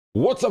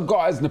What's up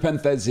guys,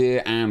 NepentheZ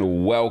here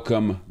and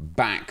welcome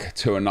back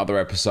to another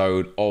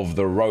episode of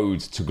The Road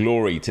to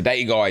Glory.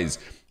 Today guys,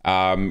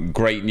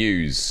 great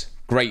news,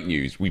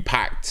 we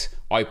packed,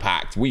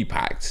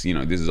 you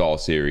know, this is our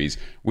series.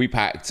 We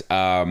packed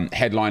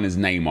headliners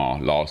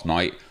Neymar last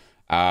night.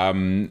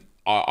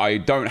 I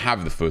don't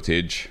have the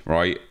footage,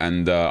 right?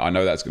 And I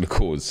know that's going to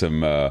cause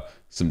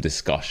some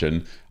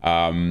discussion.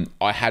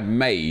 I had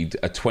made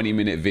a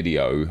 20-minute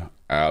video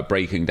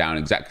breaking down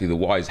exactly the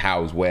whys,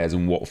 hows, wheres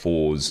and what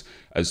fors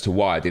as to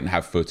why I didn't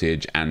have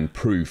footage and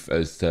proof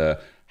as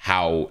to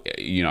how,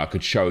 you know, I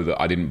could show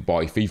that I didn't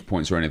buy FIFA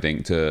points or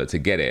anything to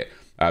get it.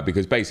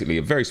 Because basically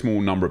a very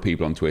small number of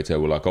people on Twitter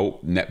were like, oh,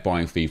 Net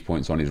buying FIFA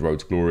points on his Road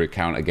to Glory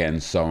account again,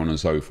 so on and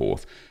so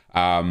forth.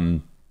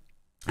 And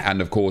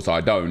of course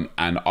I don't.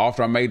 And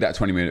after I made that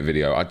 20-minute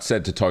video, I'd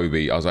said to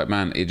Toby, I was like,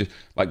 man, it just,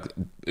 like,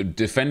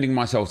 defending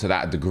myself to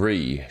that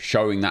degree,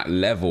 showing that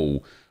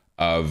level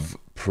of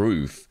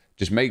proof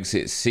just makes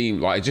it seem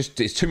like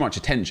it's too much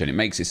attention. It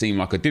makes it seem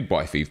like I did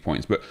buy FIFA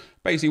points. But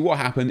basically what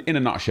happened in a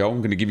nutshell, I'm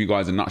going to give you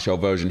guys a nutshell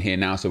version here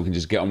now so we can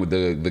just get on with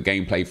the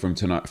gameplay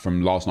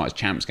from last night's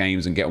Champs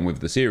games and get on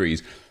with the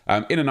series.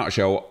 In a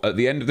nutshell, at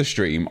the end of the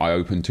stream, I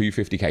opened two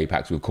 50k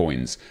packs with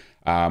coins.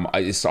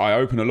 I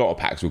open a lot of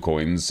packs with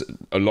coins,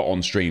 a lot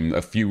on stream.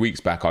 A few weeks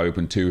back, I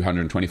opened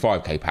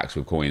 225k packs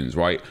with coins,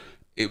 right?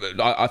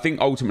 I think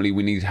ultimately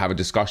we need to have a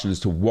discussion as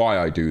to why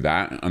I do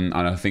that, and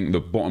I think the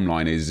bottom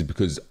line is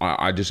because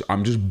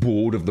I'm just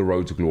bored of the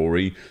Road to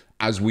Glory.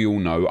 As we all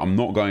know, I'm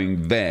not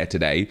going there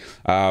today.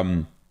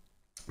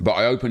 But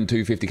I opened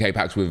two 50k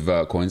packs with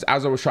coins.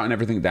 As I was shutting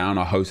everything down,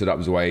 I hosted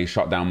up Zoe,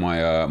 shut down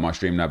my my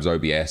Streamlabs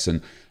OBS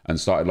and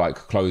started like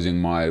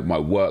closing my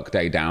work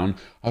day down.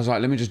 I was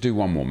like, let me just do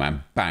one more,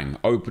 man. Bang,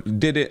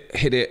 did it,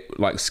 hit it,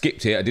 like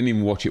skipped it. I didn't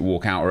even watch it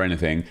walk out or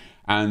anything.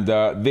 And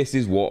this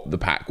is what the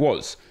pack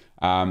was.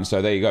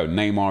 So there you go.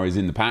 Neymar is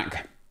in the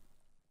pack.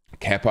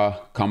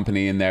 Kepa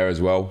company in there as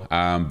well.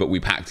 But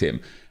we packed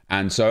him.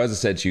 And so as I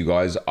said to you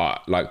guys, I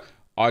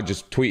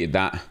just tweeted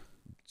that.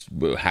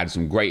 Had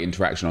some great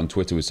interaction on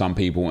Twitter with some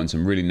people and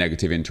some really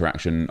negative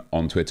interaction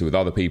on Twitter with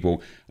other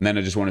people. And then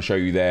I just want to show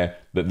you there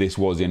that this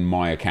was in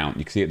my account.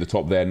 You can see at the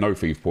top there, no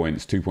FIFA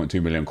points,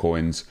 2.2 million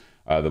coins,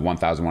 the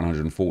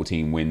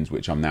 1,114 wins,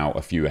 which I'm now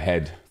a few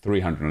ahead,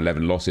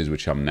 311 losses,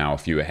 which I'm now a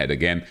few ahead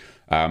again.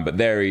 But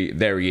there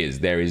he is.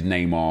 There is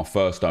Neymar,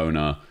 first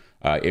owner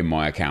in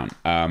my account.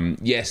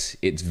 Yes,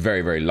 it's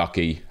very, very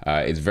lucky.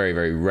 It's very,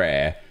 very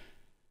rare.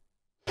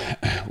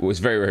 Well, it's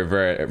very,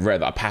 very rare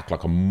that I pack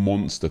like a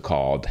monster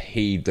card.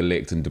 He, De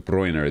Ligt and De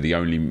Bruyne are the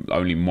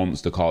only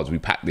monster cards we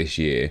packed this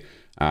year.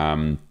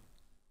 And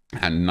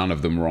none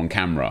of them were on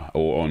camera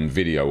or on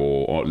video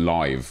or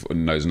live.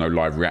 And there's no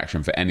live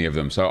reaction for any of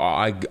them. So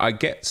I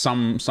get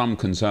some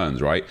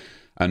concerns, right?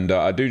 And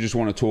I do just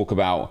want to talk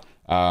about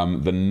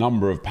the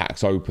number of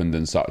packs opened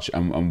and such,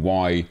 and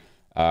why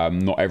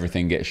not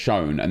everything gets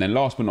shown. And then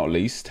last but not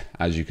least,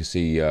 as you can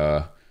see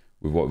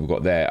with what we've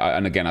got there,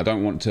 and again, I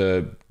don't want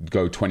to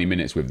go 20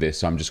 minutes with this,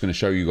 so I'm just going to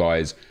show you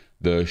guys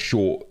the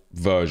short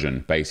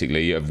version,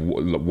 basically, of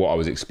what I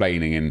was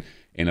explaining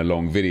in a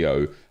long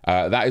video.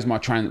 That is my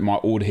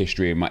order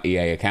history in my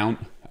EA account.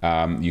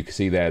 You can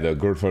see there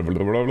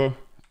the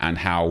and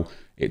how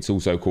it's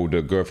also called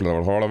the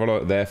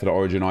there for the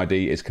origin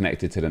ID is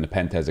connected to the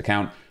NepentheZ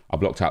account. I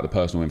blocked out the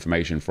personal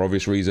information for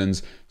obvious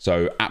reasons,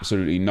 so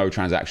absolutely no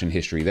transaction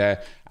history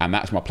there. And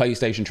that's my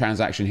PlayStation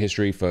transaction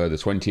history for the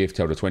 20th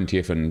till the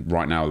 20th, and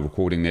right now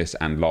recording this,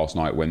 and last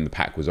night when the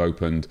pack was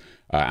opened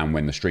and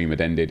when the stream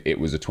had ended,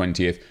 it was the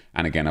 20th.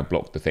 And again, I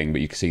blocked the thing,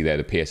 but you can see there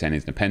the PSN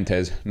is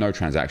NepentheZ. No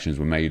transactions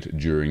were made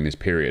during this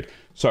period.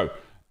 So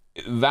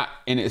that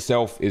in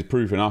itself is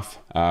proof enough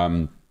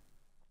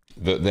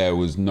that there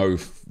was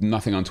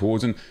nothing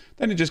untoward. And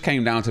then it just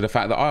came down to the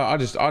fact that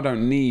I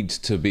don't need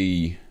to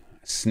be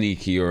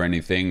sneaky or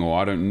anything, or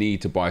I don't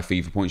need to buy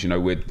FIFA points. You know,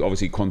 we're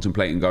obviously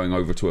contemplating going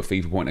over to a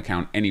FIFA point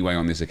account anyway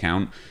on this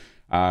account,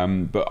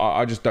 but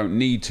I just don't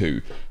need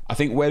to. I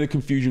think where the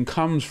confusion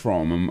comes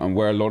from, and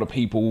where a lot of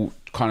people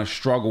kind of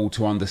struggle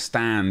to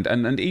understand,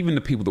 and even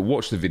the people that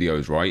watch the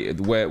videos, right,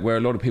 where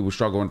a lot of people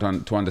struggle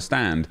to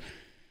understand,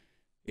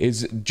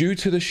 is due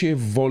to the sheer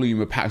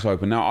volume of packs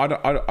open. Now, I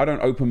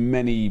don't open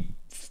many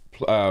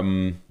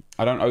promo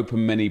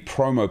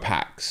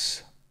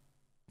packs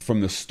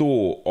from the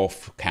store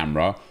off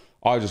camera.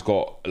 I just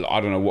got,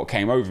 I don't know what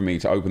came over me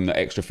to open the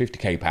extra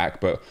 50k pack,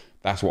 but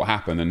that's what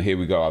happened. And here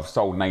we go. I've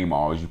sold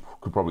Neymar, as you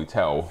could probably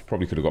tell.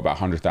 Probably could have got about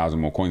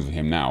 100,000 more coins for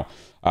him now.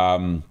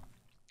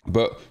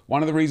 But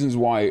one of the reasons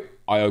why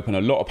I open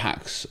a lot of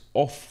packs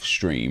off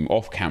stream,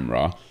 off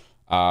camera,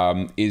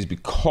 is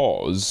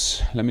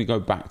because, let me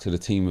go back to the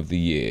team of the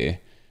year.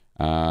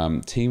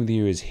 Team of the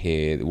year is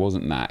here. It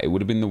wasn't that. It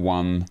would have been the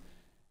one,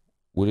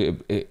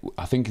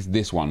 I think it's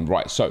this one.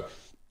 Right, so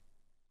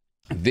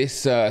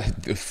this,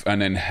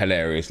 and then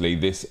hilariously,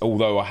 this,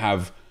 although I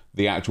have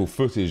the actual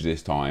footage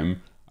this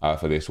time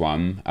for this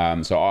one,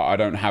 so I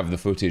don't have the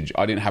footage.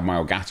 I didn't have my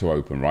Elgato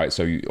open, right?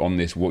 So on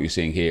this, what you're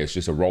seeing here is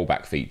just a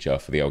rollback feature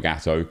for the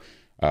Elgato,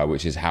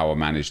 which is how I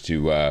managed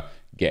to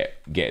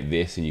get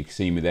this, and you can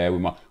see me there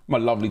with my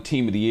lovely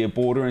Team of the Year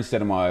border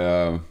instead of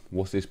my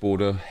what's this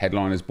border,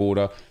 headliners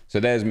border. So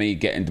there's me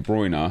getting De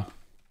Bruyne,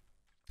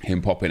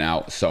 him popping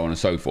out, so on and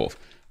so forth.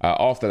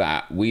 After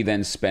that, we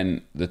then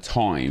spent the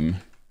time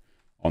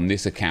on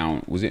this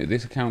account. Was it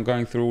this account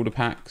going through all the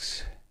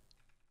packs?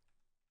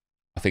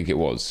 I think it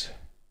was.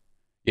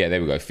 Yeah,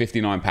 there we go,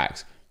 59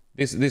 packs.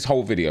 This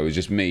whole video is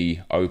just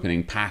me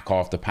opening pack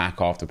after pack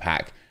after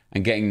pack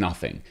and getting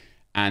nothing.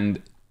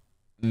 And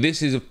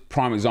this is a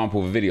prime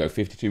example of a video,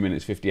 52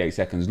 minutes, 58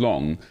 seconds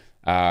long,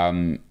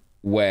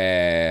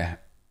 where,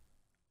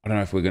 I don't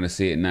know if we're going to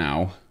see it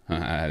now.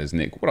 There's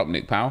Nick. What up,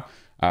 Nick, pal?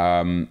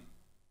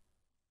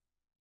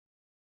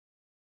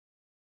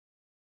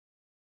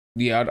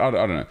 Yeah, I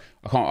don't know.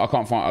 I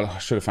can't find. I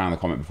should have found the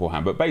comment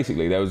beforehand. But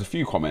basically, there was a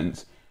few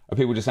comments of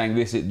people just saying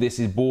this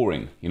is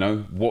boring. You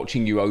know,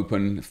 watching you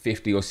open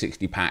 50 or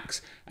 60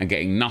 packs and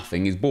getting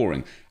nothing is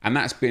boring. And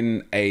that's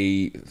been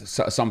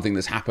something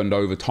that's happened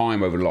over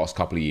time over the last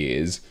couple of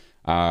years.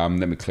 Let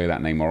me clear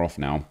that NEYMAR off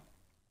now.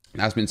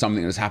 That's been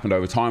something that's happened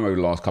over time over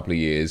the last couple of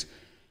years,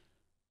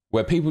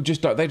 where people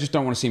just don't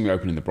want to see me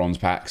opening the bronze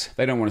packs.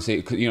 They don't want to see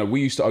it. You know,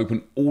 we used to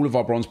open all of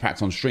our bronze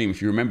packs on stream,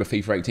 if you remember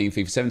FIFA 18,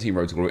 FIFA 17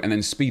 Road to Glory, and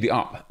then speed it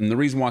up. And the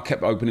reason why I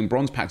kept opening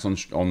bronze packs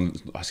on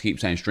I keep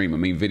saying stream, I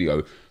mean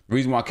video. The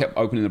reason why I kept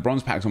opening the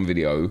bronze packs on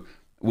video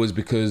was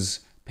because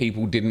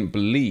people didn't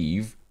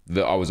believe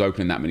that I was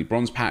opening that many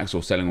bronze packs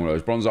or selling all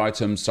those bronze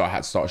items, so I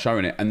had to start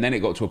showing it. And then it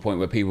got to a point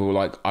where people were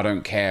like, I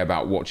don't care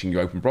about watching you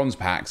open bronze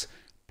packs.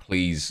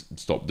 Please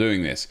stop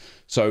doing this.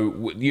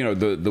 So, you know,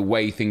 the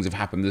way things have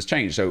happened has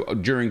changed. So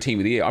during Team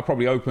of the Year, I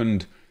probably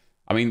opened,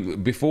 I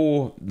mean,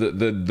 before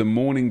the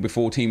morning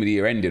before Team of the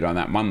Year ended on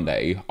that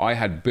Monday, I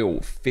had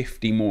built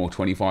 50 more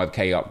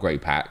 25k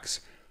upgrade packs.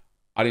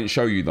 I didn't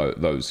show you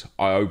those.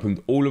 I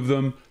opened all of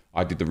them.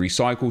 I did the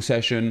recycle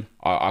session.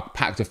 I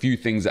packed a few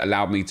things that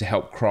allowed me to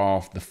help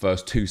craft the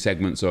first 2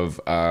 segments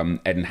of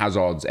Eden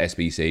Hazard's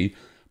SBC.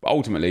 But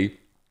ultimately,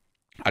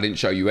 I didn't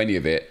show you any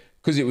of it,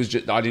 because it was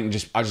just I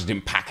just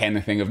didn't pack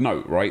anything of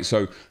note, right?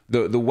 So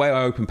the way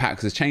I open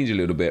packs has changed a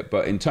little bit,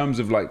 but in terms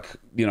of, like,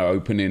 you know,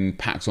 opening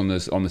packs on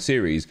the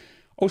series,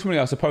 ultimately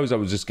I suppose I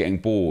was just getting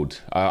bored.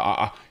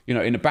 You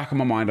know, in the back of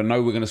my mind, I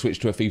know we're going to switch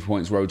to a FIFA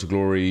Points Road to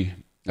Glory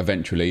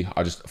eventually.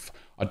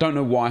 I don't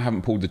know why I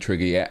haven't pulled the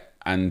trigger yet.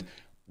 And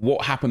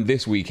what happened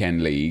this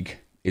weekend league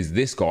is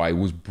this guy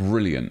was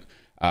brilliant.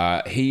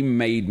 He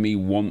made me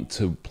want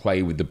to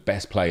play with the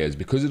best players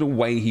because of the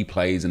way he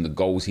plays and the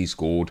goals he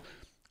scored.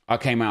 I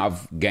came out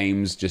of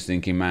games just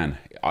thinking, man,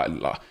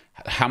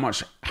 how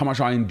much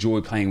I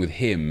enjoy playing with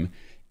him.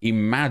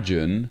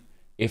 Imagine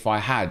if I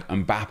had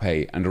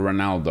Mbappe and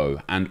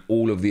Ronaldo and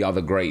all of the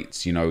other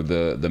greats, you know,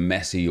 the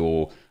Messi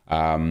or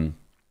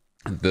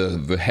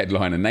the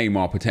headliner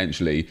NEYMAR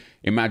potentially.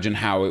 Imagine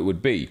how it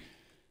would be.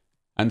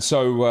 And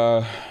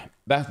so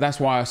that's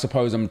why I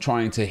suppose I'm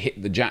trying to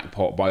hit the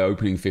jackpot by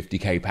opening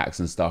 50k packs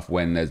and stuff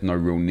when there's no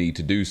real need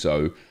to do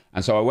so.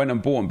 And so I went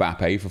and bought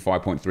Mbappe for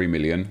 5.3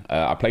 million.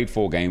 I played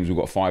 4 games. We've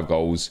got 5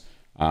 goals.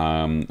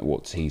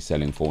 What's he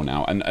selling for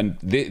now? And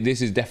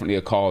this is definitely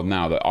a card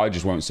now that I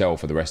just won't sell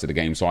for the rest of the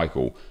game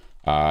cycle.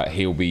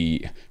 He'll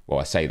be, well,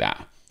 I say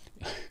that,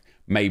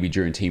 maybe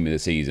during Team of the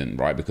Season,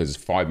 right? Because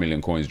 5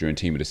 million coins during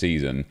Team of the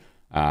Season,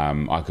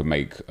 I could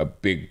make a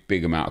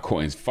big amount of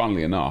coins.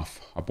 Funnily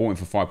enough, I bought him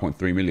for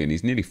 5.3 million.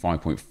 He's nearly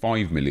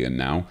 5.5 million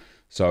now.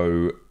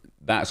 So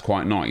that's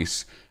quite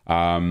nice.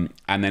 And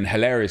then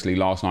hilariously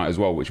last night as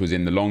well, which was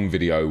in the long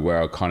video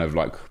where I kind of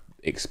like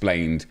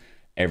explained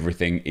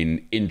everything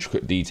in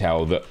intricate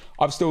detail that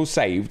I've still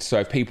saved. So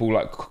if people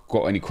like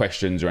got any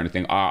questions or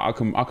anything, I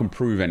can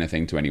prove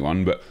anything to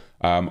anyone. But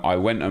I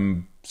went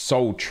and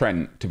sold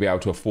Trent to be able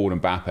to afford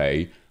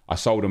Mbappe. I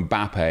sold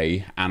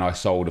Mbappe and I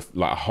sold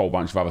like a whole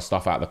bunch of other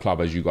stuff out of the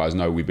club. As you guys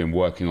know, we've been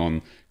working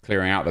on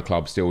clearing out the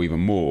club still even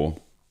more.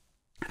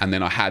 And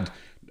then I had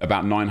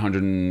about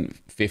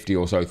 950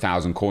 or so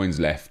thousand coins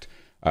left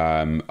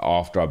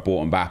after I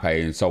bought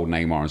Mbappe and sold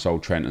NEYMAR and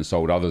sold Trent and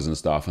sold others and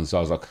stuff. And so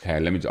I was like, okay,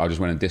 I just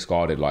went and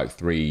discarded like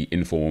 3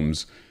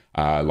 informs,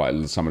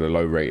 like some of the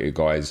low rated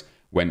guys,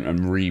 went and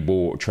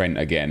rebought Trent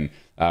again.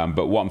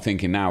 But what I'm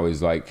thinking now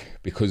is, like,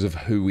 because of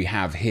who we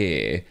have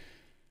here,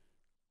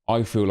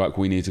 I feel like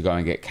we need to go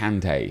and get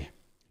Kante.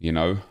 You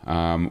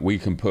know, we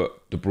can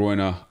put De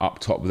Bruyne up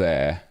top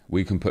there.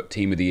 We can put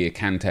Team of the Year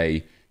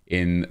Kante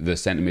in the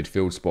centre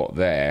midfield spot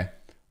there.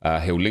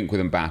 He'll link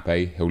with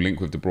Mbappe. He'll link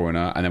with De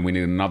Bruyne. And then we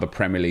need another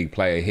Premier League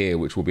player here,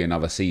 which will be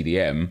another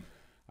CDM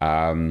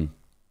that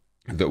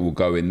will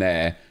go in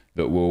there,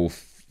 that will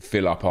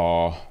fill up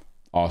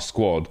our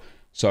squad.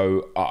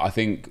 So I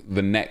think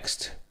the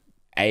next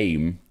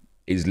aim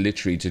is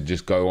literally to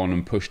just go on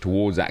and push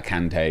towards that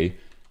Kante.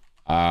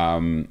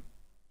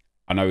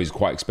 I know he's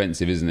quite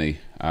expensive, isn't he?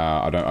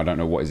 I don't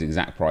know what his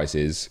exact price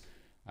is.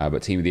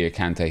 But Team of the Year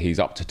Kante, he's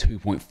up to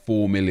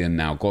 2.4 million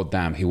now. God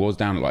damn, he was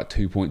down at like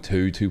 2.2,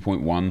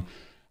 2.1.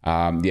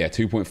 Yeah,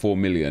 2.4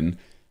 million.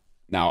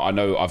 Now, I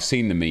know I've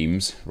seen the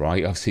memes,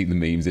 right? I've seen the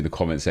memes in the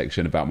comment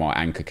section about my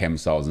anchor chem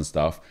styles and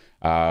stuff.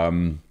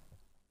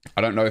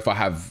 I don't know if I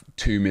have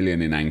 2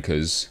 million in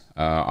anchors.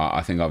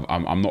 I think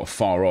I'm not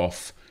far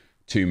off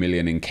 2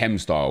 million in chem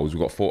styles.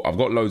 I've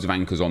got loads of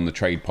anchors on the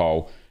trade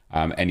pile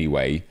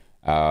anyway.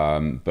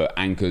 But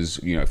anchors,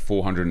 you know,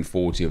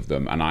 440 of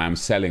them, and I am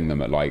selling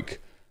them at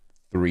like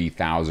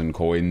 3,000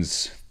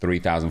 coins,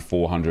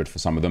 3,400 for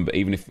some of them. But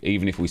even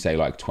if we say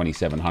like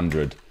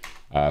 2,700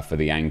 for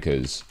the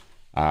anchors,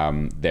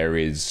 there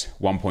is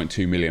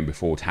 1.2 million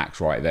before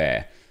tax right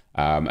there.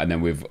 And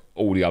then with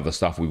all the other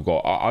stuff we've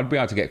got, I'd be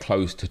able to get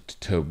close to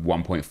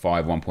 1.5,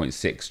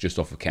 1.6 just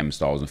off of chem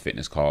styles and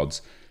fitness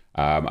cards.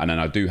 And then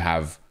I do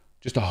have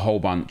just a whole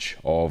bunch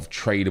of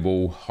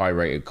tradable,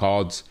 high-rated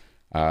cards,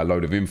 a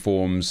load of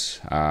informs.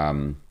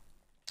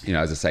 You know,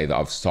 as I say, that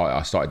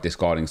I started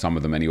discarding some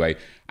of them anyway.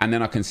 And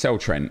then I can sell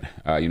Trent.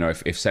 You know,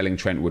 if selling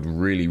Trent would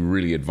really,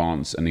 really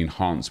advance and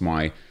enhance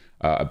my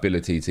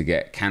ability to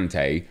get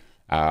Kante,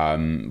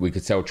 we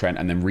could sell Trent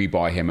and then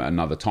rebuy him at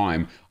another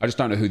time. I just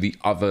don't know who the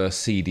other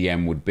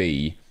CDM would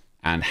be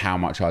and how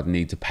much I'd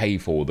need to pay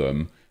for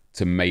them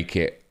to make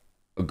it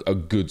a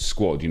good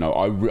squad. You know,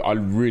 I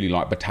really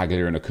like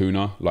Battaglia and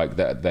Acuna. Like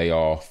that, they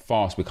are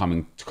fast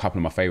becoming a couple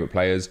of my favorite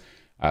players.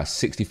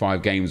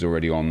 65 games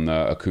already on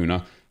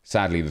Acuna.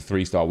 Sadly, the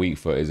 3-star weak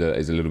foot is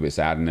a little bit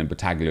sad, and then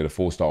Battaglia, the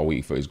 4-star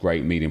weak foot, is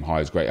great. Medium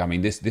high is great. I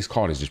mean, this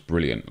card is just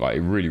brilliant. Like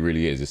it really,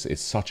 really is.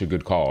 It's such a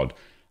good card.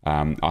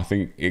 I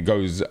think it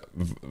goes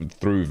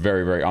through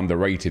very, very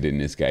underrated in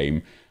this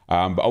game.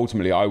 But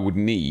ultimately, I would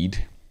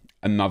need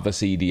another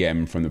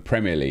CDM from the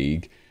Premier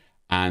League.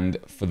 And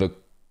for the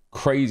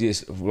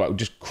craziest, like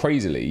just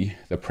crazily,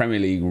 the Premier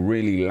League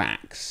really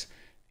lacks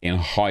in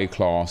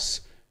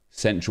high-class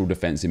central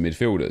defensive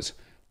midfielders.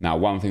 Now,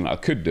 one thing that I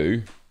could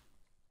do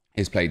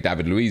is play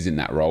David Luiz in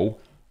that role.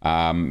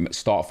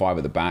 Start 5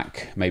 at the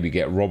back, maybe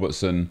get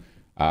Robertson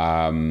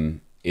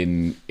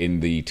in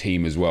the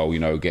team as well, you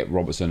know, get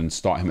Robertson and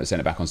start him at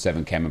centre back on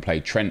 7 chem and play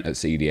Trent at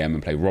CDM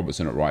and play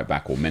Robertson at right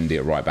back, or Mendy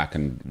at right back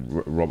and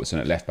Robertson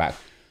at left back.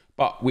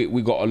 But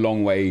we got a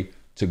long way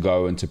to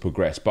go and to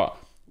progress. But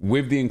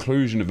with the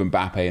inclusion of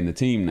Mbappe in the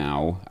team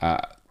now,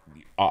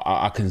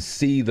 I can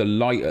see the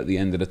light at the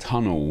end of the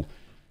tunnel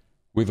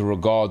with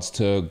regards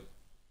to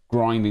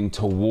grinding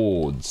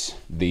towards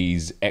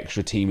these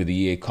extra team of the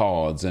year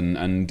cards,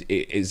 and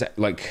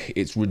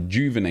it's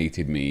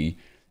rejuvenated me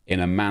in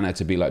a manner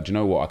to be like, do you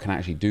know what? I can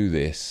actually do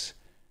this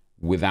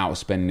without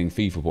spending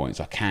FIFA points.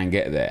 I can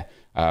get there.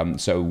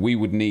 So we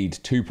would need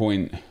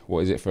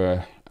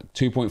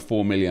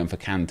 2.4 million for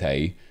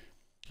Kante.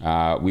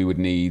 We would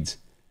need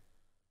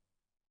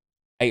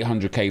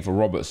 800k for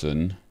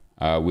Robertson.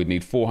 We'd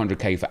need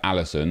 400k for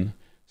Allison.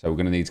 So we're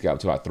going to need to get up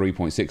to about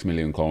 3.6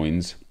 million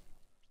coins.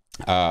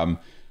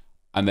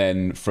 And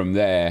then from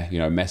there, you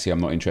know, Messi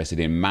I'm not interested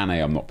in.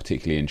 Mane I'm not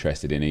particularly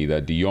interested in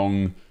either. De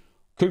Jong,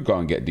 could go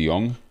and get De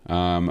Jong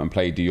and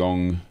play De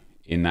Jong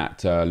in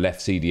that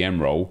left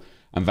CDM role,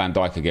 and Van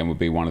Dijk again would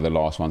be one of the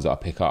last ones that I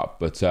pick up.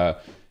 But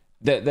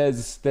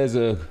there's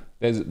a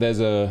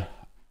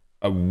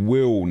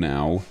will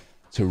now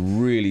to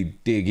really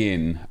dig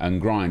in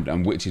and grind,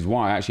 and which is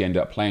why I actually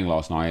ended up playing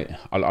last night.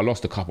 I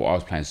lost a couple. I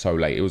was playing so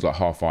late; it was like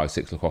 5:30,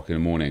 6 o'clock in the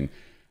morning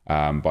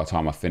by the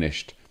time I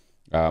finished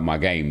my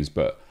games.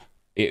 But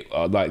it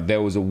like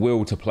there was a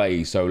will to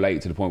play so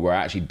late to the point where I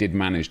actually did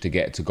manage to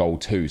get to goal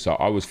 2. So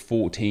I was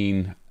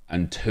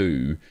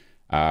 14-2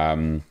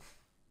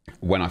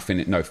 when I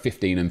finished. No,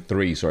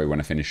 15-3. Sorry, when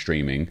I finished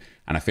streaming,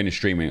 and I finished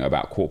streaming at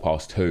about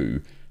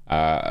 2:15.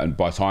 And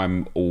by the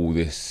time all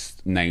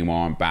this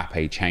Neymar and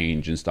Mbappe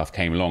change and stuff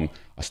came along,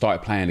 I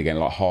started playing again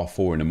at like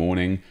 4:30 in the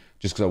morning,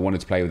 just because I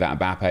wanted to play with that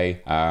Mbappe.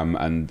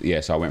 And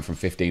yeah, so I went from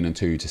 15-2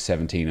 to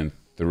 17-3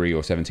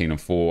 or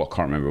 17-4. I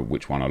can't remember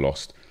which one I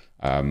lost.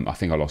 I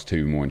think I lost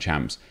 2 more in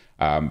champs.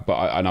 But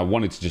I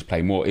wanted to just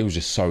play more. It was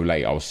just so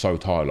late. I was so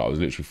tired. I was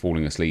literally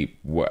falling asleep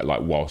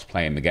like whilst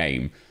playing the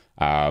game.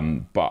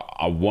 But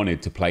I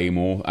wanted to play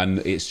more, and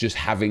it's just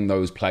having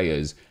those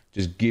players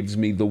just gives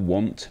me the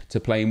want to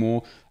play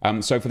more.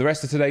 So for the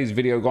rest of today's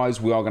video, guys,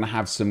 we are going to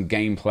have some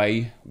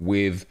gameplay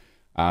with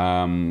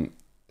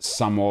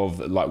some of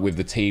with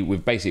the team,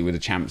 with the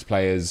champs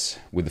players,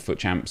 with the foot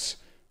champs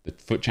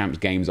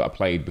games that I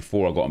played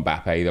before I got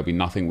Mbappe. There'll be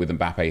nothing with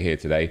Mbappe here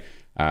today,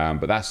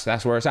 but that's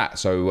where it's at.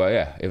 So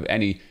yeah, if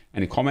any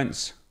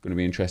comments, going to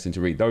be interesting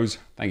to read those.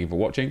 Thank you for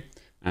watching,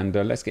 and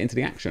let's get into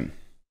the action.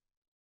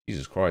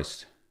 Jesus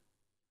Christ.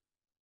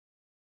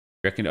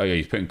 Reckon? Oh yeah,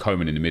 he's putting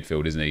Coman in the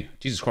midfield, isn't he?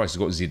 Jesus Christ, he's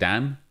got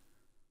Zidane.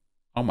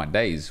 Oh my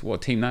days, what a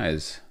team that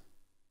is.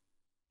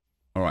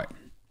 All right,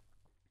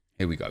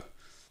 here we go.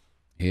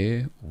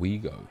 Here we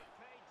go.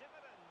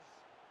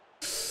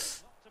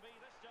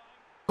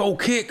 Goal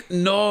kick?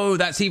 No,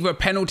 that's either a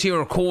penalty or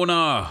a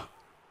corner.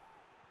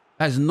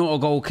 That's not a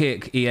goal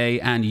kick,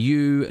 EA, and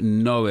you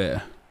know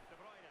it.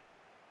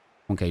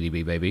 On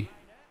KDB, baby.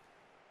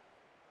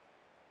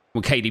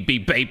 On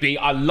KDB, baby.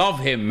 I love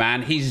him,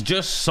 man. He's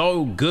just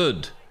so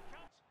good.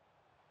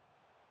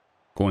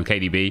 Go on,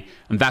 KDB.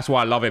 And that's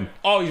why I love him.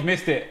 Oh, he's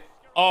missed it.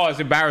 Oh, it's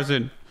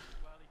embarrassing.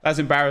 That's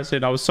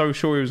embarrassing. I was so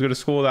sure he was going to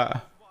score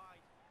that.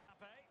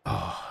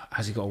 Oh,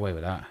 has he got away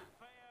with that?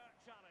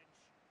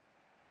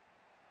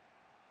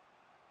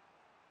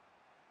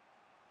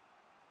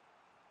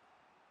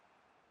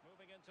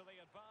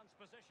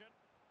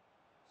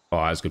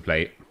 Oh, that's a good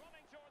play.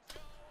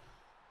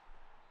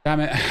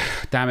 Damn it.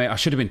 Damn it. I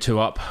should have been 2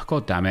 up.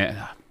 God damn it.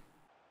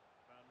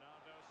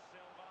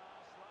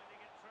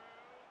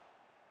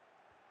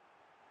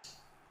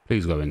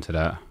 Please go into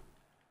that.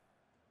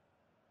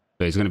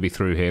 But he's going to be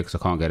through here because I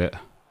can't get it.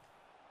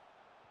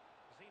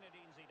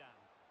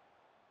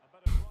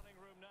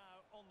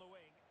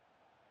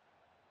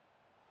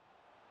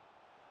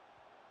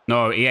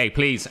 No, EA,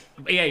 please.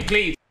 EA,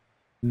 please.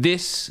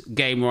 This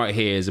game right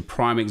here is a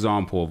prime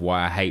example of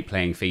why I hate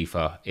playing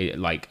FIFA,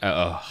 like at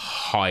a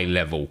high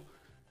level.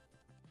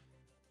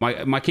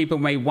 My keeper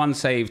made 1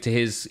 save to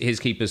his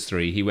keeper's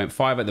 3. He went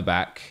 5 at the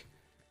back.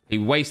 He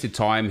wasted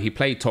time. He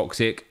played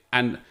toxic.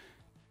 And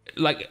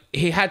like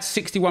he had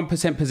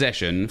 61%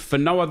 possession for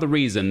no other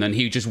reason than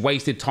he just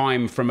wasted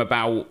time from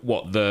about,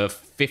 what, the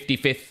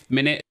 55th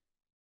minute?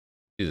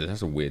 Jesus,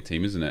 that's a weird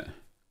team, isn't it?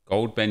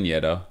 Gold Ben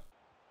Yedder.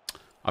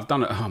 I've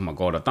done it. Oh my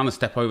God, I've done a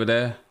step over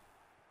there.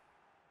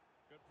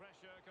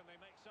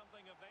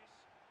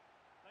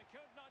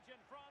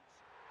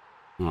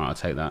 All right, I'll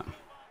take that.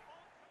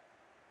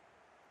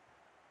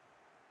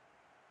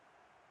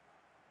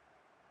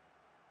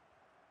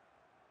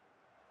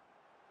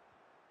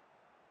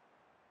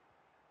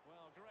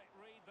 Well, great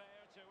read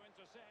there to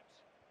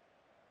intercept.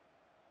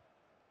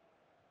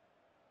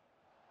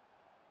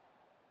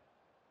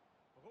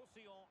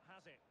 Roussillon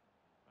has it.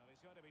 Well, he's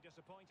going to be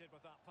disappointed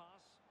with that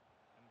pass.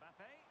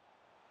 Mbappe.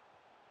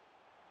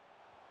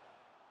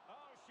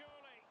 Oh,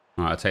 surely.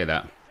 All right, I'll take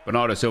that.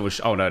 Bernardo Silva.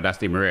 Oh no, that's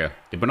Di Maria.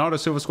 Did Bernardo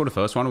Silva score the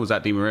first one, or was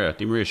that Di Maria?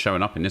 Di Maria's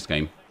showing up in this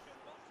game.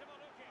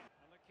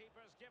 And the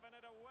keeper's given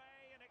it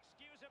away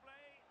inexcusably.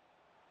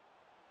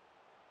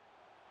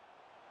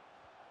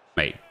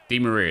 Mate, Di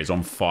Maria is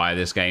on fire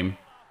this game.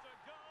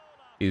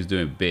 He's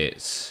doing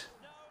bits.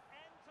 No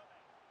end to it.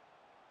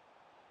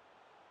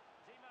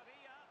 Di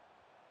Maria.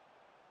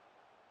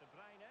 De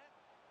Bruyne.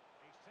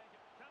 He's taken.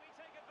 Can he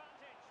take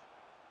advantage?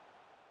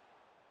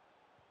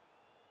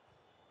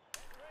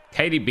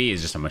 KDB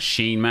is just a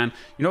machine, man.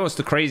 You know what's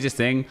the craziest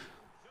thing?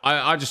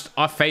 I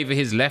favor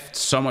his left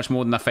so much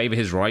more than I favor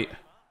his right. De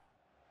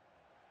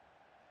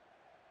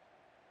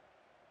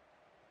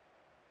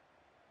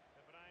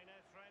Bruyne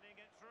threading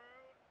it through.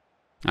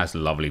 That's a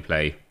lovely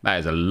play. That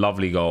is a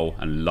lovely goal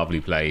and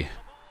lovely play.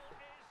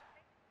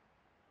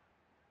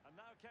 And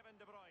now Kevin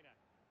De Bruyne.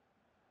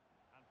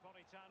 And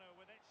Politano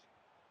with it.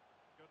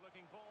 Good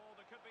looking ball.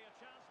 There could be a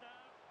chance now.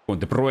 Oh,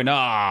 De Bruyne,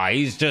 ah,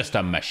 he's just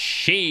a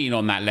machine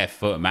on that left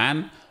foot,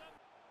 man.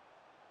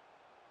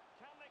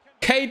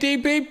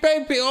 KDB,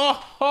 baby. Oh,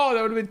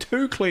 that would have been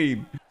too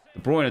clean.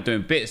 De Bruyne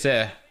doing bits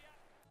there.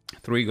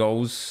 3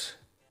 goals.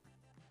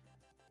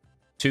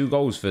 2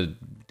 goals for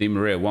Di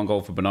Maria. 1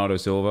 goal for Bernardo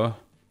Silva.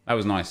 That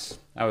was nice.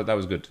 That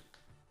was good.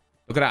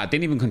 Look at that. I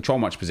didn't even control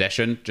much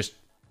possession. Just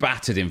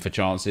battered him for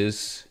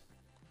chances.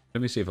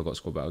 Let me see if I got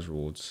squad battles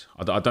rewards.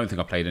 I don't think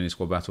I played any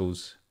squad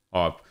battles.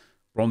 Oh,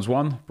 bronze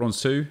 1, bronze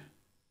 2.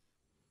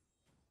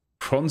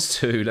 Bronze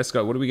 2. Let's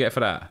go. What do we get for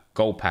that?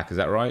 Gold pack. Is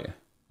that right?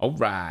 All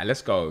right.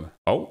 Let's go.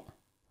 Oh.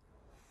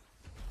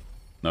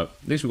 No. At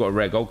least we've got a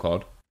rare gold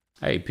card.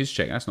 Hey,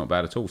 Piszczek. That's not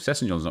bad at all.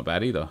 Sessegnon's not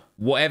bad either.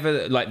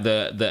 Whatever, like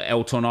the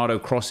El Tornado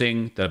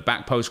crossing, the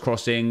back post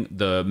crossing,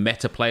 the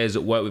meta players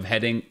that work with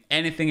heading,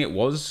 anything it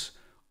was,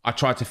 I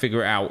tried to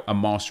figure it out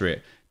and master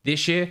it.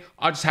 This year,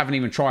 I just haven't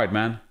even tried,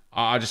 man.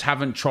 I just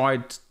haven't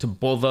tried to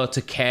bother,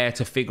 to care,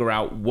 to figure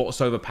out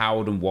what's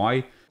overpowered and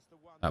why.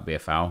 That'd be a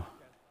foul.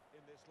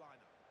 In this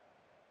lineup.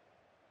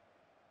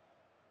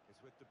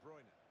 It's with De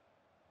Bruyne.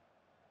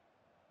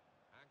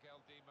 Angel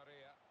Di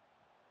Maria.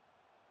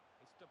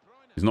 It's De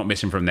Bruyne. He's not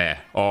missing from there.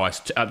 Oh,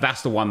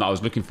 that's the one that I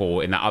was looking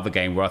for in that other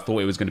game where I thought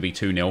it was going to be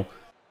 2-0.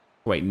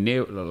 Wait,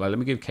 near. Let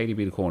me give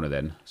KDB the corner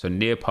then. So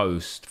near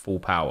post, full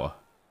power.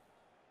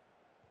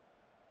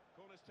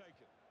 Corner's taken.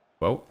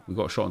 Well, we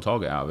got a shot on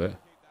target out of it.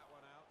 Keep that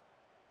one out.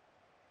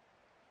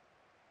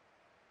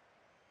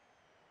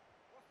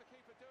 What's the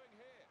keeper doing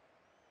here?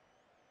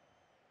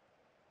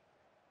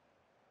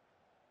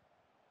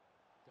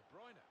 De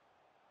Bruyne.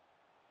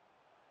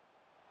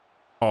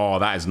 Oh,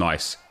 that is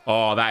nice.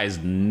 Oh, that is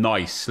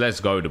nice. Let's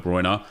go, De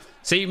Bruyne.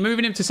 See,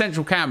 moving him to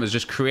central cam has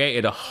just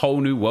created a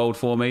whole new world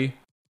for me.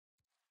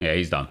 Yeah,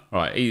 he's done. All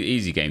right,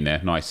 easy game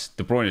there. Nice.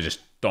 De Bruyne just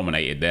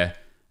dominated there.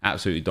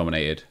 Absolutely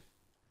dominated.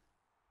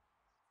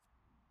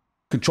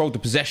 Controlled the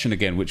possession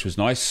again, which was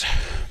nice.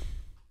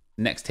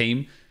 Next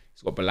team,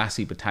 he's got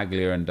Balassi,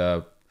 Battaglia, and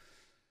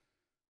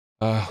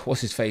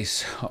what's his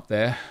face up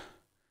there?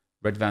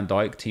 Red Van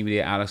Dijk, Team of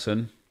the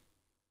Allison.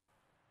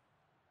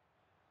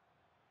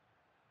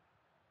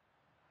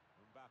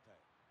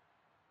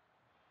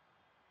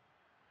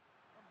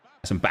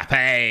 That's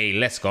Mbappe.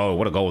 Let's go.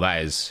 What a goal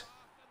that is.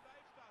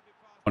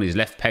 On his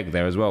left peg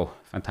there as well.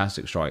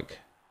 Fantastic strike.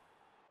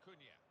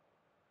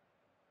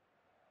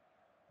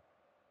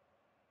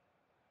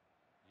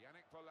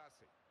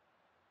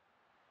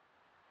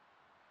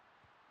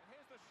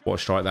 What a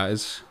strike that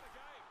is.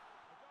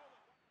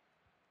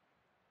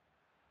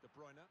 De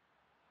Bruyne.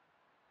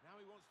 Now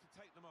he wants to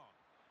take them on.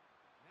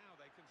 Now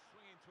they can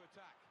swing into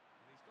attack.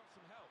 And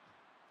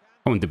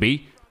Come on,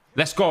 DB.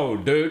 Let's go,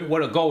 dude.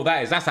 What a goal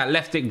that is. That's that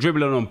left stick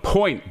dribbling on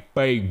point,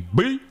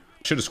 baby.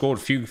 Should have scored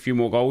a few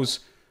more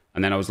goals.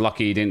 And then I was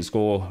lucky he didn't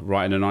score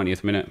right in the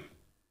 90th minute.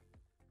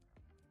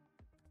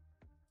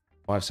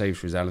 5 saves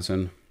for his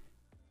Allison.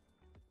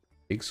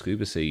 Big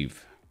scuba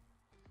save.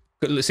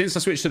 Since I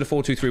switched to the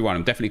 4-2-3-1,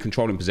 I'm definitely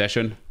controlling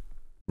possession.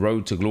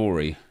 Road to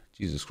glory.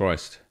 Jesus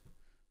Christ.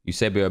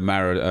 Eusebio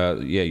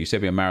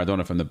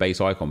Maradona from the base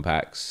icon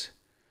packs.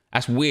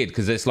 That's weird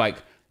because it's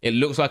like, it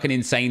looks like an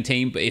insane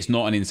team, but it's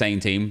not an insane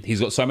team.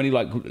 He's got so many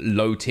like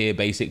low tier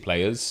basic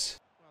players.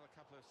 Well, a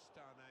couple of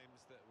star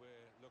names that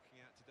we're looking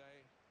at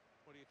today.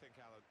 What do you think,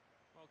 Alan?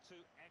 Well, 2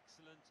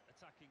 excellent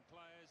attacking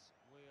players.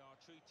 We are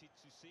treated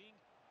to seeing.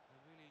 And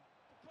really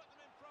put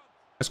them in front.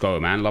 Let's go,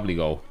 man. Lovely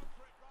goal.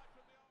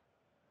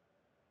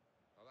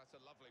 Oh, that's a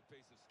lovely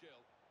piece of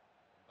skill.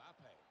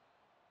 Mbappe.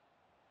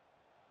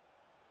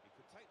 He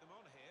could take them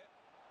on here.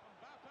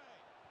 Mbappe.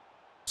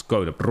 Let's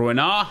go, De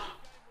Bruyne.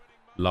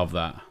 Love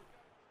that.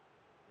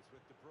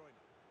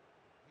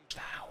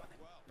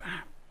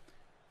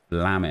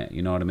 Flam it,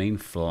 you know what I mean?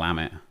 Flam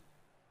it.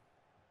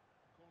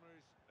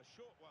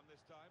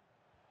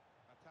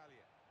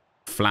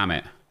 Flam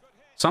it.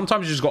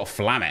 Sometimes you just got to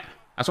flam it.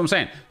 That's what I'm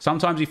saying.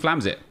 Sometimes he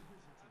flams it.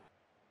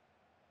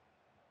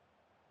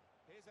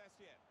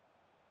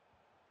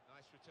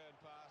 Nice return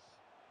pass.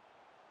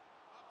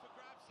 Up for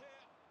grabs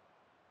here.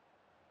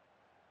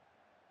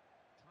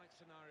 Tight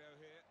scenario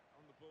here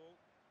on the ball.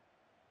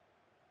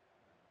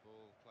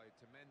 Ball played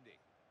to Mendy.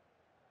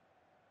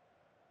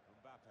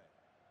 Mbappe.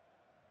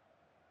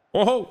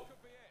 Oh,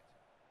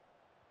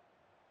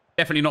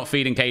 definitely not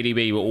feeding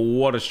KDB, but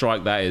what a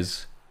strike that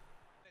is.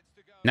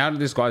 Now that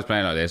this guy's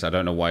playing like this, I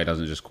don't know why he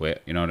doesn't just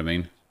quit. You know what I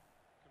mean?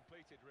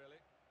 Completed, really.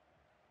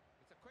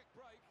 It's a quick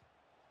break.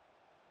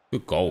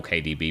 Good goal,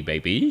 KDB,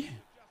 baby.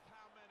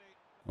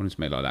 I wanted to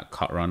make like that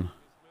cut run.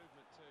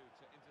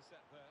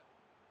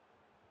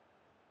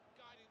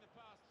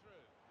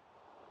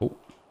 Oh.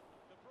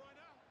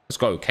 Let's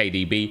go,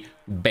 KDB,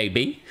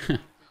 baby.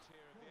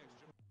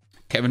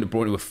 Kevin De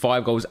Bruyne with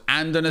 5 goals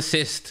and an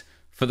assist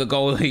for the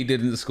goal he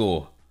didn't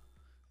score.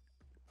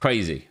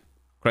 Crazy.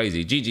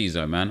 Crazy. GG's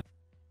though, man.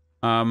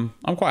 I'm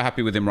quite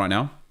happy with him right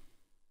now.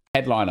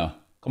 Headliner.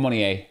 Come on,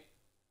 EA.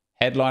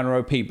 Headliner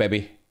OP, baby.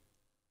 Is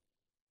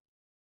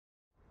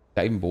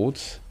that even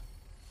boards?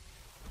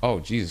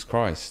 Oh, Jesus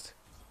Christ.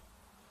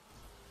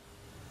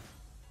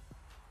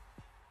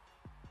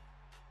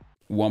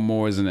 One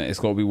more, isn't it? It's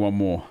got to be one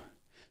more.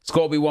 It's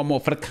got to be one more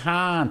for the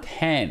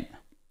content.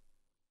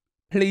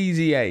 Please,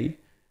 EA.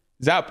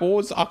 Is that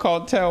boards? I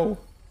can't tell.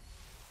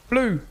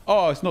 Blue.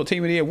 Oh, it's not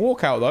Team of the Year.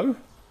 Walkout, though.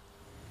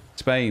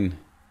 Spain.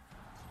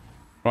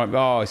 Right.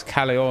 Oh, it's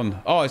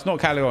Callejon. Oh, it's not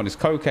Callejon. It's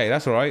Koke.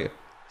 That's all right.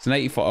 It's an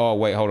 85. Oh,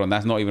 wait, hold on.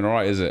 That's not even all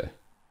right, is it?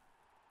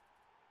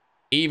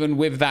 Even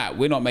with that,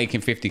 we're not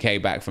making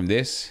 50k back from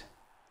this.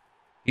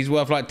 He's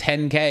worth like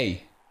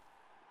 10k.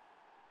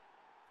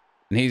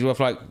 And he's worth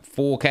like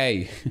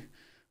 4k.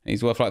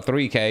 He's worth like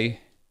 3k.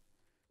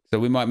 So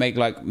we might make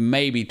like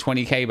maybe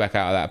 20k back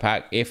out of that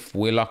pack if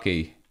we're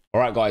lucky. All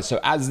right, guys. So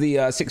as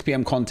the 6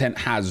 p.m. content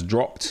has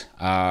dropped,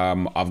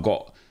 I'm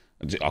going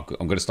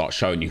to start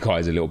showing you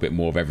guys a little bit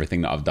more of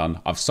everything that I've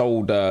done. I've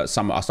sold I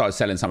started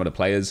selling some of the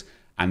players,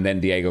 and then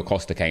Diego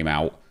Costa came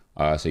out.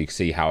 So you can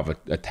see how I've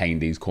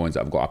attained these coins that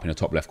I've got up in the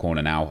top left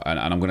corner now. And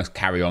I'm going to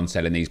carry on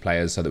selling these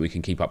players so that we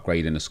can keep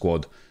upgrading the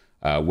squad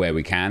where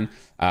we can.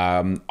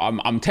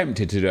 I'm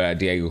tempted to do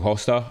Diego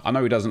Costa. I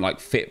know he doesn't like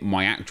fit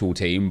my actual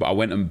team, but I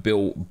went and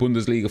built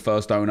Bundesliga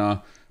first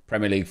owner,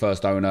 Premier League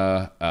first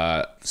owner,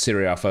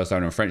 Serie A first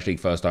owner, and French League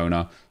first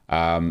owner,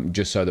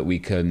 just so that we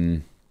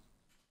can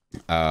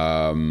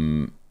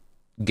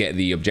get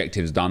the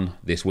objectives done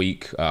this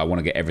week. I want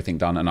to get everything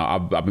done, and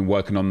I've been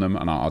working on them,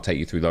 and I'll take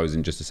you through those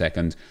in just a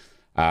second.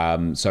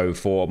 So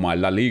for my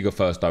La Liga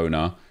first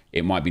owner,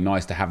 it might be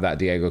nice to have that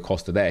Diego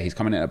Costa there. He's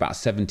coming in at about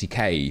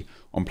 70k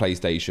on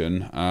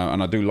PlayStation,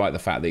 and I do like the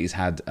fact that he's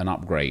had an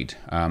upgrade.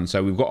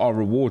 So we've got our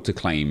reward to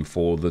claim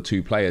for the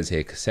 2 players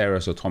here,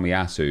 Caceres or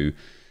Tomiyasu.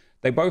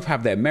 They both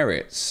have their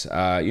merits.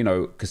 You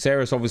know,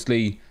 Caceres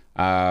obviously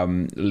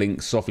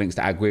soft links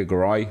to Aguirre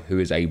Garay, who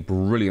is a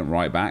brilliant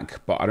right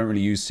back, but I don't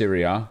really use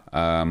Syria.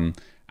 And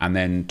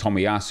then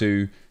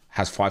Tomiyasu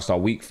has 5-star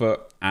weak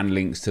foot and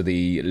links to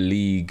the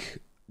league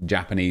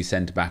Japanese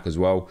centre back as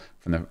well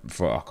I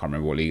can't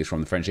remember what league it's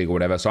from, the French league or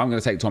whatever. So I'm going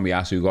to take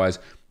Tomiyasu, guys.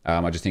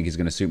 I just think he's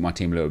going to suit my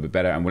team a little bit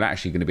better, and we're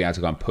actually going to be able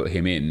to go and put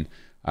him in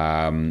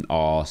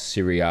our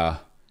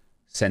Syria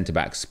centre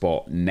back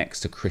spot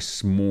next to Chris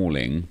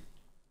Smalling.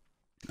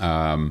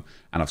 And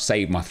I've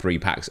saved my 3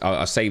 packs.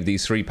 I've saved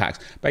these 3 packs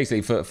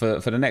basically for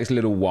the next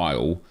little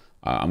while.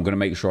 I'm going to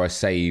make sure I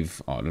save.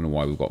 I don't know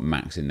why we've got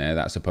Max in there.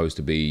 That's supposed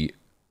to be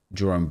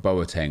Jerome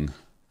Boateng,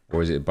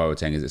 or is it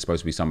Boateng? Is it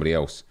supposed to be somebody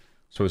else?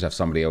 Supposed to have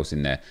somebody else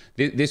in there.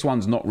 This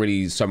one's not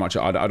really so much.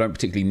 I don't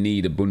particularly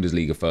need a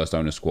Bundesliga first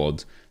owner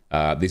squad.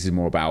 This is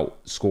more about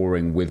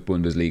scoring with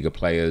Bundesliga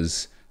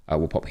players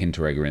We'll pop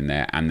Hinteregger in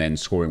there, and then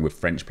scoring with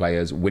French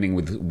players, score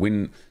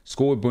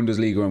with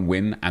Bundesliga and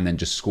win, and then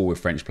just score with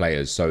French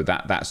players. So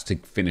that's to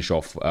finish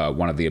off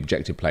one of the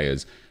objective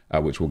players,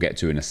 which we'll get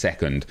to in a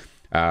second.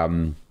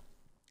 And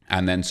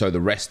then so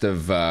the rest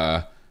of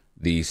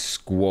the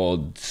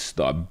squads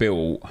that I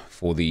built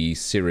for the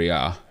Serie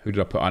A, who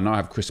did I put? I know I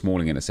have Chris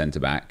Smalling in a centre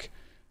back,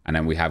 and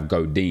then we have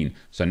Godin.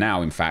 So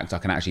now, in fact, I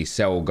can actually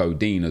sell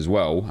Godin as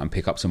well and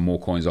pick up some more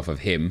coins off of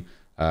him.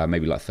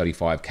 Maybe like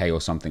 35k or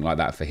something like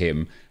that for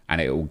him,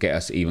 and it will get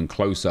us even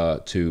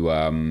closer to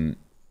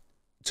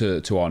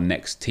our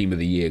next Team of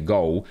the Year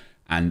goal.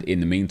 And in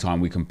the meantime,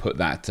 we can put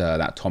that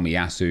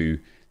Tomiyasu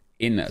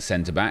in at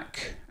centre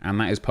back, and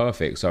that is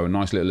perfect. So a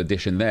nice little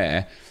addition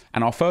there.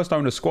 And our first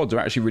owner squads are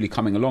actually really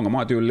coming along. I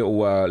might do a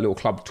little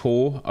club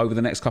tour over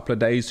the next couple of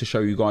days to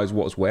show you guys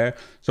what's where.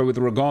 So with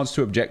regards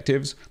to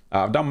objectives,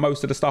 I've done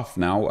most of the stuff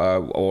now,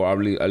 or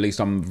at least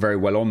I'm very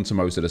well on to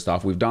most of the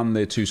stuff. We've done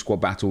the 2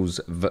 squad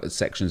battles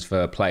sections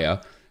for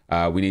player.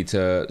 We need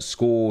to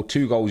score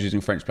 2 goals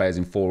using French players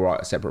in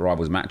 4 separate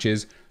rivals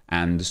matches,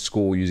 and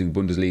score using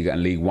Bundesliga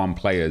and League One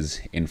players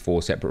in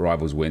 4 separate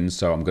rivals wins.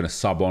 So I'm going to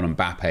sub on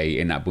Mbappe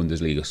in that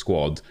Bundesliga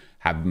squad,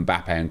 have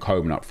Mbappe and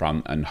Koeman up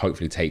front, and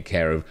hopefully take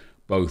care of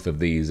both of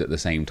these at the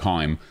same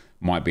time.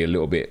 Might be a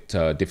little bit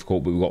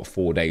difficult, but we've got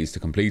 4 days to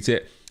complete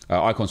it.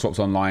 Icon swaps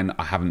online,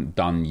 I haven't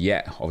done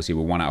yet. Obviously,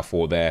 we're 1 out of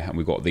 4 there, and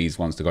we've got these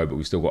ones to go, but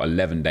we've still got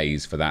 11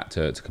 days for that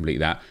to complete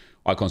that.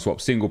 Icon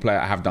swap single player,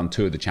 I have done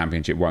 2 of the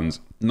championship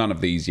ones, none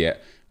of these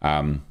yet.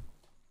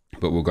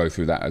 But we'll go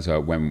through that as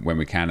when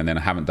we can. And then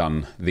I haven't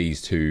done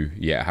these 2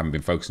 yet. I haven't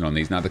been focusing on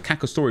these. Now, the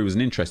Kaka story was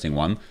an interesting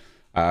one.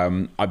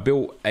 I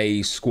built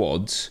a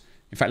squad.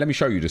 In fact, let me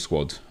show you the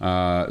squad,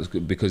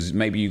 because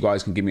maybe you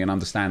guys can give me an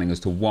understanding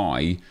as to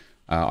why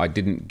I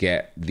didn't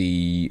get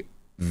the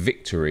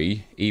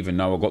victory, even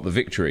though I got the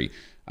victory.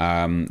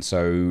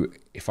 So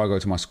if I go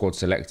to my squad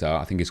selector,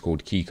 I think it's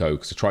called Kiko,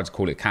 because I tried to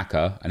call it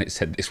Kaka, and it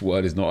said this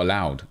word is not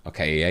allowed.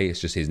 Okay, yeah, it's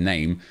just his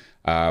name.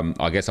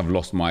 I guess I've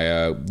lost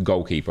my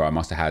goalkeeper. I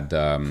must have had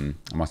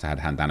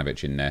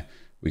Handanovic in there.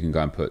 We can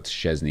go and put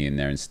Szczesny in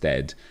there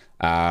instead.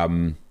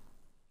 And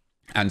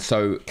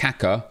so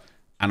Kaka,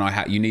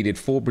 and you needed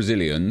 4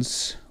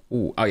 Brazilians.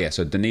 Oh yeah,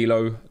 so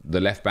Danilo, the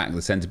left back,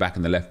 the centre back,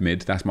 and the left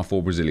mid. That's my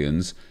 4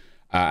 Brazilians.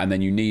 And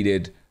then you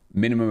needed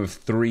minimum of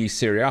 3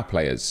 Serie A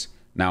players.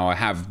 Now I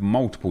have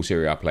multiple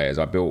Serie A players.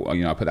 I put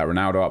that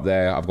Ronaldo up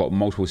there. I've got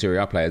multiple Serie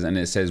A players, and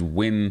it says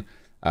win.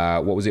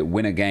 What was it?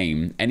 Win a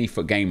game, any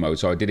foot game mode.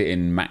 So I did it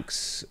in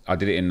max. I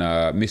did it in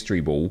mystery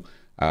ball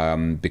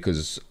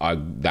because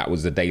that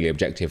was the daily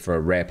objective for a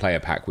rare player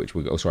pack,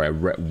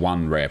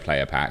 one rare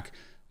player pack.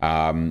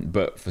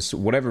 But for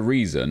whatever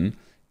reason,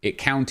 it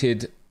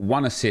counted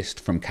 1 assist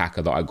from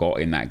Kaka that I got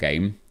in that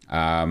game.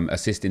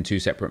 Assist in 2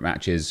 separate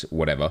matches,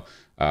 whatever,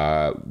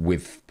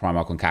 with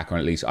Primark on Kaka,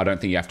 at least. I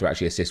don't think you have to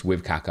actually assist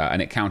with Kaka,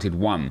 and it counted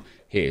 1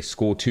 here.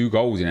 Score 2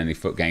 goals in any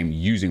foot game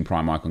using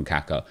Primark on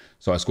Kaka.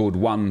 So I scored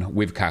 1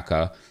 with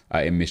Kaka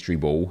in Mystery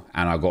Ball,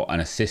 and I got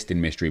an assist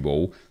in Mystery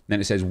Ball. Then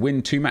it says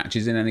win 2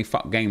 matches in any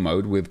fuck game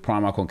mode with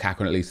Primark on Kaka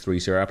and at least 3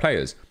 Serie A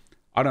players.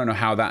 I don't know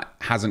how that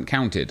hasn't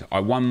counted.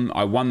 I won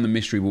the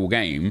Mystery Ball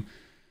game.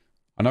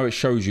 I know it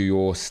shows you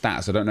your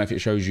stats. I don't know if it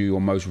shows you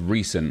your most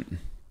recent.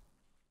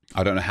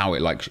 I don't know how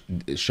it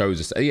shows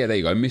us. Yeah, there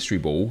you go. Mystery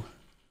Ball.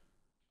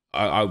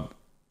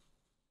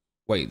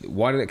 Wait,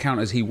 why did it count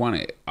as he won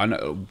it? I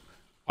know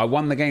I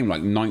won the game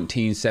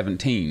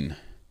 1917.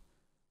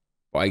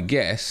 But I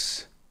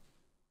guess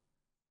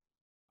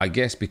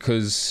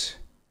because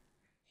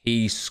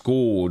he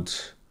scored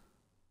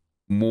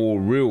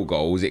more real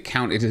goals, it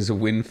counted as a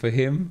win for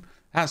him.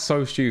 That's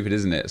so stupid,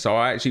 isn't it? So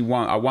I actually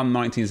won. I won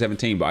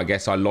 1917, but I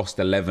guess I lost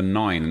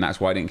 11-9, and that's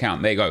why I didn't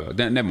count. There you go.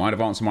 Never mind.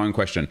 I've answered my own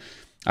question.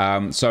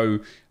 So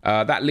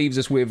that leaves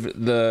us with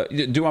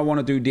the. Do I want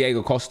to do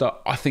Diego Costa?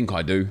 I think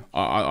I do.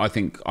 I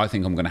think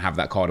I'm going to have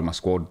that card in my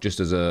squad just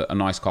as a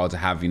nice card to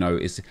have.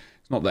 It's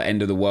not the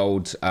end of the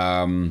world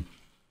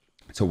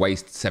to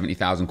waste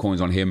 70,000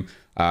 coins on him.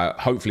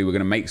 Hopefully, we're going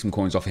to make some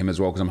coins off him as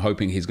well, because I'm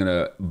hoping he's going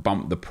to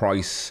bump the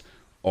price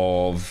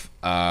of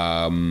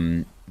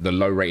the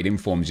low-rated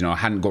informs. I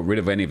hadn't got rid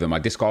of any of them. I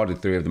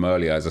discarded 3 of them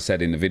earlier, as I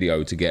said in the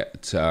video, to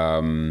get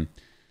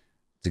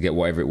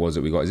whatever it was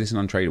that we got. Is this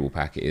an untradeable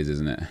pack? It is,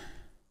 isn't it?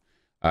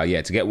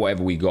 Yeah, to get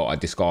whatever we got, I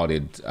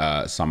discarded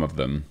some of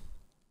them.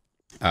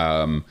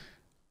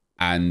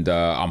 And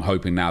I'm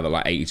hoping now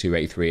that 82,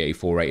 83,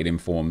 84 rated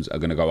informs are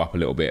going to go up a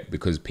little bit,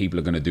 because people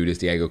are going to do this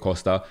Diego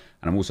Costa.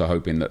 And I'm also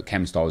hoping that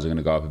chem styles are going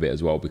to go up a bit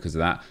as well because of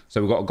that.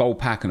 So we've got a gold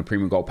pack and a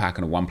premium gold pack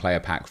and a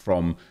 1-player pack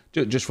from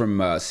just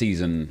from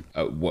season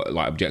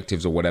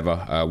objectives or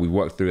whatever. We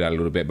worked through that a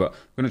little bit, but I'm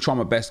going to try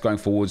my best going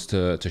forwards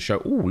to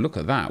show. Oh, look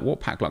at that! What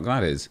pack like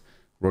that is?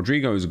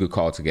 Rodrigo is a good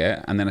card to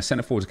get, and then a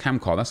centre forward cam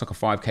card. That's like a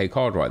 5k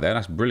card right there.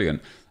 That's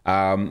brilliant.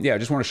 Yeah, I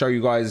just want to show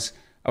you guys.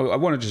 I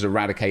want to just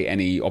eradicate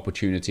any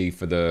opportunity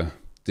for the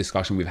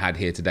discussion we've had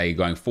here today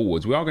going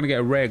forwards. We are going to get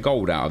a rare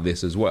gold out of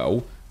this as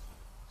well.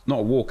 not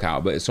a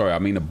walkout, but sorry, I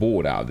mean a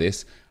board out of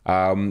this.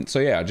 So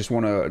yeah, I just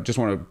want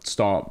to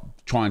start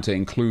trying to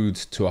include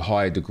to a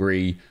higher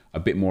degree a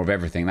bit more of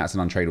everything. That's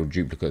an untradeable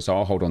duplicate, so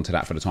I'll hold on to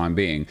that for the time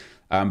being.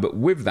 But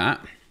with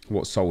that,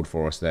 what sold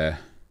for us there?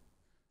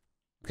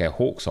 Okay,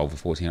 Hawk sold for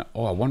 14.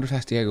 Oh, I wonder if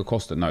that's Diego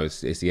Costa. No,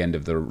 it's the end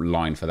of the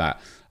line for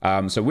that.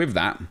 So with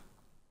that,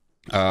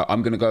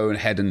 I'm going to go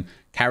ahead and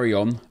carry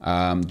on,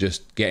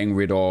 just getting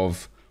rid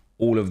of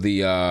all of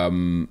the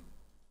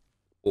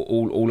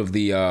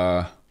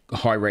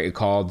high-rated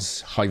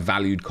cards,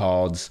 high-valued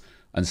cards,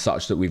 and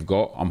such that we've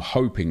got. I'm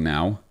hoping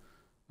now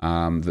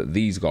that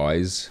these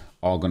guys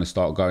are going to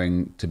start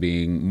going to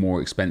being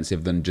more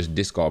expensive than just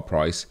discard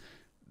price.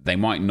 They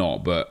might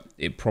not, but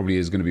it probably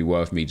is going to be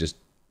worth me just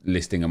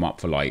listing them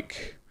up for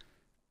like,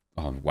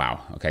 oh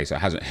wow, okay, so it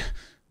hasn't,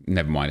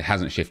 never mind, it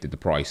hasn't shifted the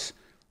price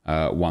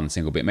one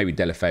single bit. Maybe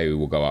Delafeu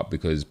will go up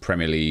because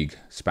Premier League,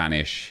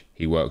 Spanish,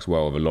 he works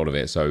well with a lot of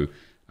it, so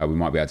we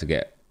might be able to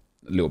get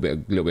a little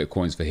bit of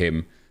coins for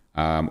him.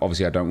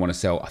 Obviously, I don't want to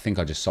sell. I think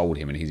I just sold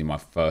him, and he's in my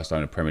first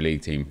owner Premier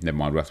League team. Never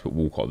mind, we'll have to put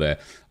Walcott there.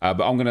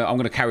 But I'm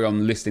gonna carry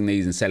on listing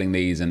these and selling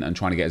these, and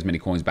trying to get as many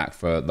coins back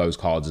for those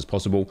cards as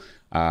possible.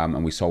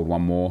 And we sold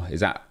one more. Was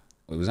that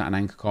an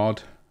anchor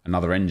card?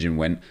 Another engine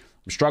went.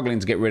 I'm struggling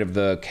to get rid of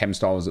the chem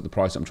styles at the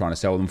price I'm trying to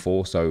sell them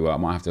for, so I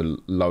might have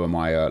to lower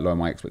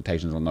my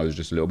expectations on those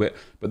just a little bit.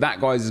 But that,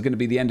 guys, is going to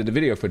be the end of the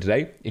video for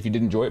today. If you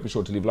did enjoy it, be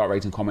sure to leave a like,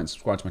 rating, comment,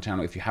 subscribe to my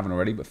channel if you haven't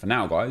already. But for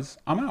now, guys,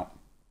 I'm out.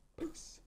 Peace.